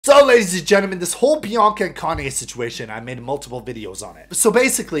So ladies and gentlemen, this whole Bianca and Kanye situation, I made multiple videos on it. So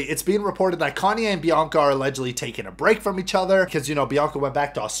basically, it's being reported that Kanye and Bianca are allegedly taking a break from each other because, you know, Bianca went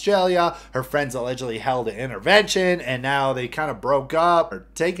back to Australia, her friends allegedly held an intervention, and now they kind of broke up or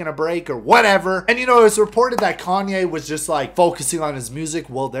taking a break or whatever. And, you know, it was reported that Kanye was just like focusing on his music.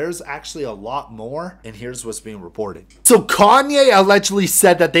 Well, there's actually a lot more, and here's what's being reported. So Kanye allegedly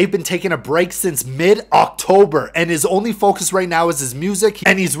said that they've been taking a break since mid-October, and his only focus right now is his music,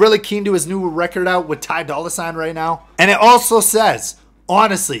 and he's really keen to his new record out with Ty Dolla $ign right now. And it also says,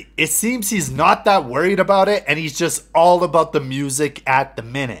 honestly, it seems he's not that worried about it, and he's just all about the music at the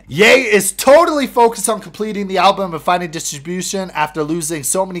minute. Ye is totally focused on completing the album and finding distribution after losing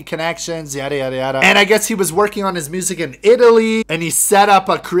so many connections, yada yada yada. And I guess he was working on his music in Italy, and he set up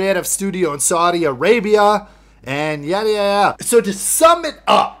a creative studio in Saudi Arabia, and yada yada. So to sum it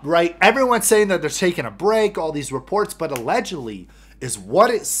up, right, everyone's saying that they're taking a break, all these reports, but allegedly is what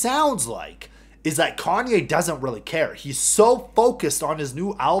it sounds like is that Kanye doesn't really care. He's so focused on his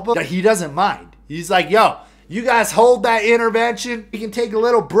new album that he doesn't mind. He's like, yo, you guys hold that intervention. You can take a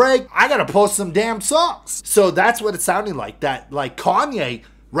little break. I gotta post some damn songs. So that's what it's sounding like. That like Kanye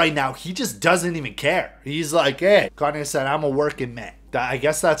right now, he just doesn't even care. He's like, hey, Kanye said, I'm a working man. I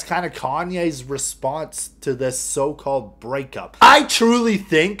guess that's kind of Kanye's response to this so-called breakup. I truly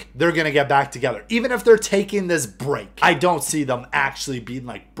think they're going to get back together. Even if they're taking this break, I don't see them actually being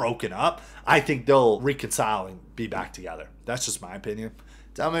like broken up. I think they'll reconcile and be back together. That's just my opinion.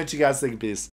 Tell me what you guys think. Peace.